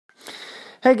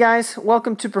Hey guys,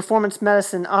 welcome to Performance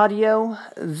Medicine Audio.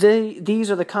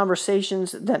 These are the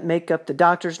conversations that make up the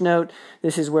doctor's note.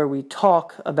 This is where we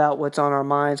talk about what's on our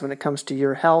minds when it comes to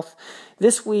your health.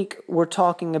 This week we're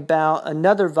talking about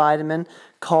another vitamin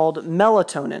called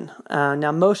melatonin.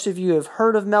 Now most of you have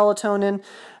heard of melatonin.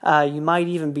 You might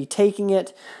even be taking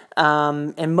it.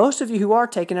 And most of you who are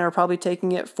taking it are probably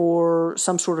taking it for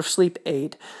some sort of sleep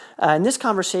aid. In this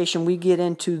conversation, we get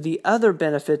into the other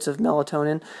benefits of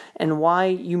melatonin and why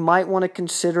you might want to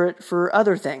consider it for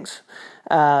other things.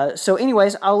 So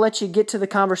anyways, I'll let you get to the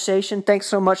conversation. Thanks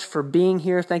so much for being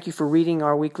here. Thank you for reading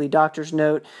our weekly doctor's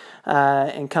note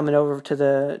and coming over to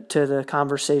the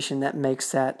conversation that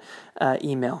makes that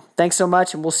email. Thanks so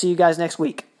much, and we'll see you guys next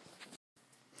week.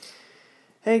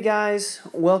 Hey guys,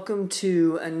 welcome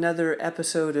to another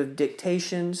episode of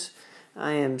Dictations.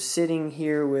 I am sitting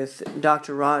here with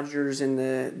Dr. Rogers in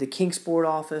the Kingsport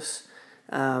office.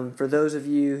 For those of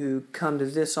you who come to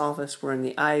this office, we're in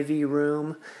the IV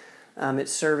room.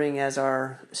 It's serving as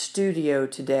our studio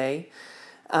today.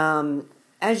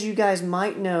 As you guys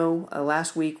might know,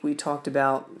 last week we talked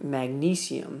about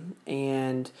magnesium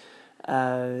and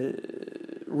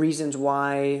reasons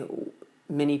why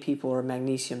many people are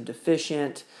magnesium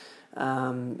deficient,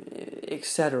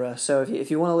 etc. So if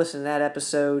you want to listen to that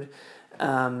episode,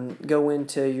 go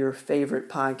into your favorite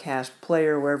podcast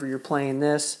player, wherever you're playing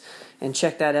this, and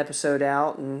check that episode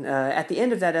out. And at the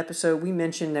end of that episode, we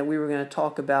mentioned that we were going to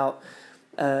talk about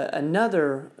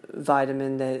another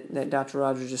vitamin that Dr.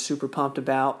 Rogers is super pumped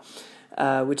about,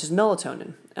 which is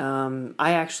melatonin.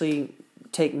 I actually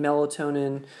take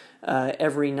melatonin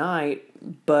every night,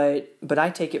 but I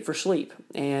take it for sleep,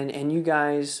 and you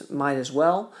guys might as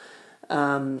well.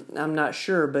 I'm not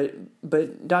sure,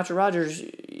 but Dr. Rogers,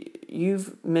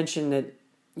 you've mentioned that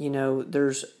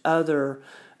there's other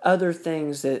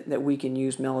things that we can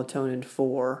use melatonin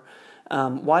for.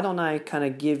 Why don't I kind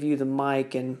of give you the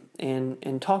mic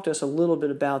and talk to us a little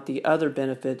bit about the other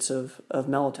benefits of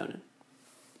melatonin?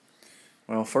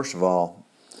 Well, first of all,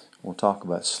 we'll talk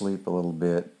about sleep a little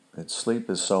bit. Sleep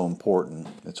is so important.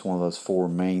 It's one of those four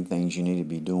main things you need to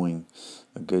be doing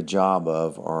a good job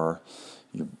of, or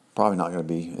you're probably not going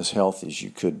to be as healthy as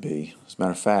you could be. As a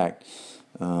matter of fact,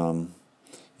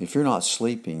 if you're not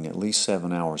sleeping at least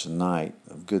 7 hours a night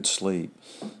of good sleep,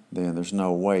 then there's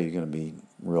no way you're going to be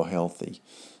real healthy.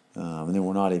 And then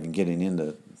we're not even getting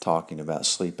into talking about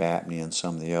sleep apnea and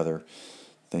some of the other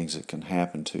things that can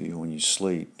happen to you when you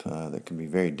sleep that can be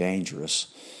very dangerous.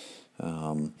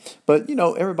 But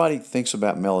everybody thinks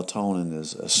about melatonin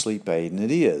as a sleep aid, and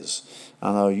it is.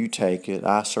 I know you take it.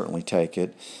 I certainly take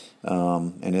it.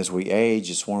 And as we age,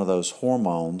 it's one of those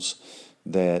hormones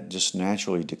that just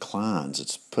naturally declines.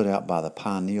 It's put out by the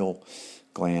pineal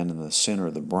gland in the center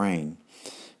of the brain,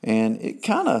 and it's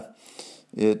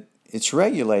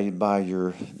regulated by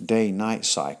your day-night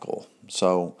cycle.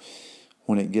 So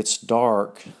when it gets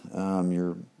dark,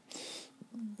 your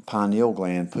pineal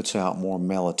gland puts out more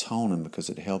melatonin because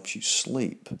it helps you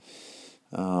sleep.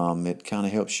 It kind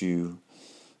of helps you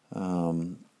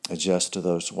adjust to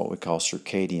those what we call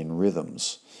circadian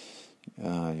rhythms,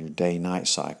 your day-night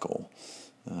cycle.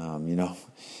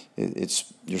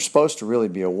 You're supposed to really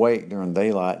be awake during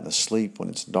daylight and asleep when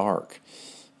it's dark,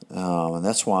 and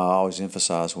that's why I always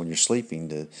emphasize when you're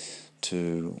sleeping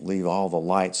to leave all the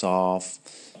lights off,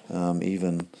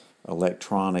 even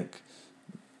electronic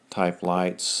type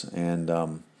lights, and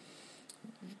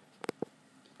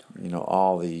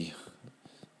all the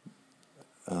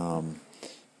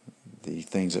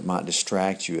things that might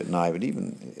distract you at night. But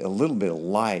even a little bit of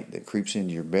light that creeps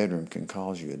into your bedroom can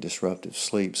cause you a disruptive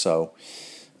sleep. So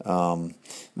the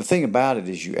thing about it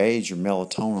is, you age, your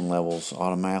melatonin levels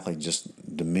automatically just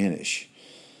diminish,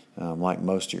 like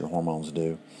most of your hormones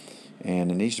do, and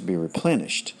it needs to be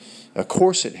replenished. Of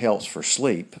course, it helps for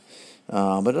sleep.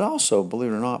 But it also,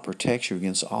 believe it or not, protects you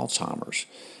against Alzheimer's.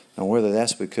 Now, whether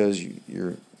that's because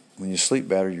when you sleep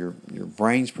better, your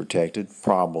brain's protected,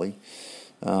 probably.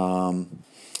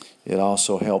 It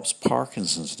also helps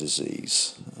Parkinson's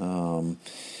disease.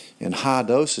 In high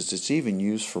doses, it's even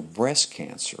used for breast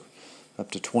cancer,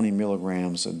 up to 20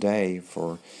 milligrams a day.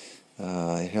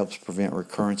 It helps prevent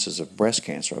recurrences of breast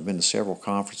cancer. I've been to several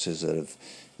conferences that have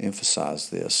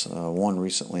emphasized this. One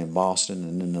recently in Boston,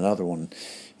 and then another one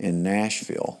in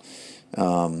Nashville.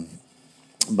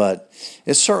 But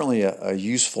it's certainly a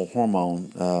useful hormone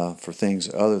for things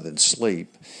other than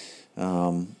sleep.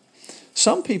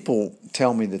 Some people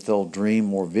tell me that they'll dream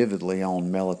more vividly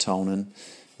on melatonin,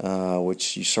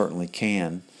 which you certainly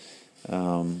can.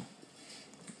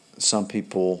 Some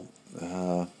people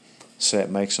say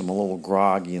it makes them a little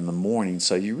groggy in the morning,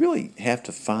 so you really have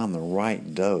to find the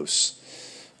right dose.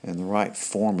 and the right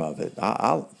form of it.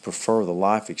 I prefer the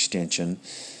Life Extension.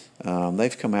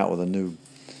 They've come out with a new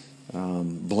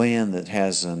blend that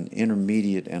has an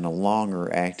intermediate and a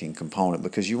longer acting component,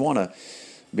 because you want to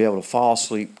be able to fall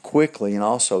asleep quickly and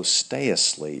also stay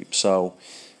asleep. So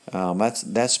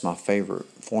that's my favorite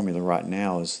formula right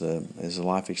now is the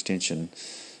Life Extension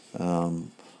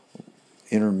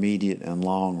intermediate and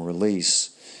long release.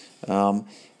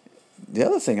 The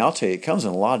other thing I'll tell you, it comes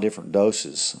in a lot of different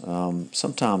doses.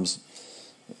 Sometimes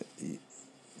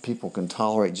people can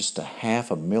tolerate just a half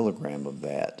a milligram of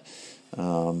that.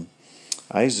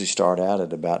 I usually start out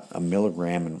at about a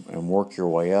milligram and work your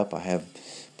way up. I have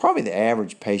probably the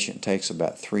average patient takes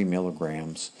about 3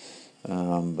 milligrams,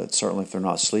 but certainly if they're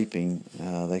not sleeping,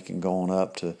 they can go on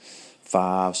up to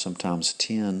 5, sometimes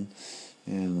 10.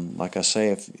 And like I say,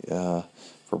 if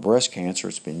for breast cancer,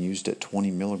 it's been used at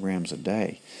 20 milligrams a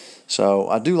day. So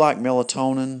I do like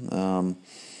melatonin.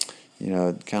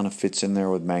 It kind of fits in there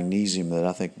with magnesium that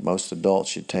I think most adults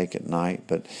should take at night.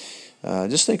 But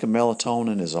just think of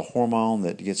melatonin as a hormone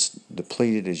that gets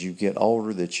depleted as you get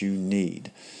older that you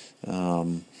need. If there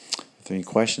are any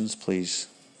questions, please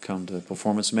come to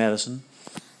Performance Medicine.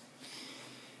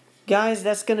 Guys,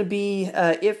 that's going to be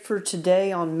it for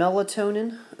today on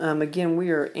melatonin. Again,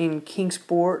 we are in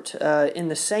Kingsport in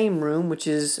the same room, which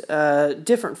is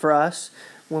different for us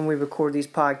when we record these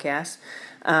podcasts.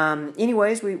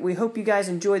 Anyways, we hope you guys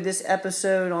enjoyed this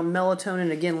episode on melatonin.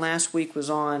 Again, last week was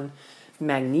on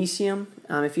magnesium.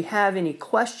 If you have any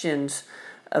questions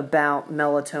about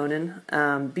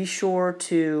melatonin, be sure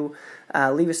to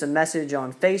leave us a message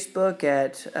on Facebook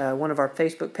at one of our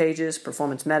Facebook pages,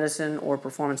 Performance Medicine or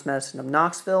Performance Medicine of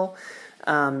Knoxville.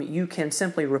 You can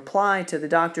simply reply to the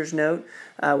doctor's note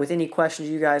with any questions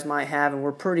you guys might have, and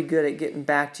we're pretty good at getting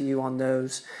back to you on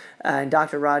those. And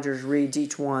Dr. Rogers reads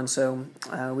each one, so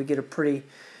we get a pretty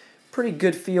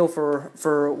good feel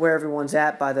for where everyone's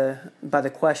at by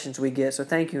the questions we get. So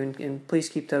thank you, and please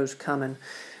keep those coming.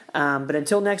 But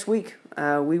until next week,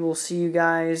 we will see you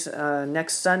guys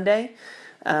next Sunday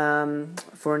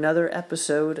for another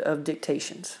episode of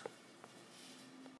Dictations.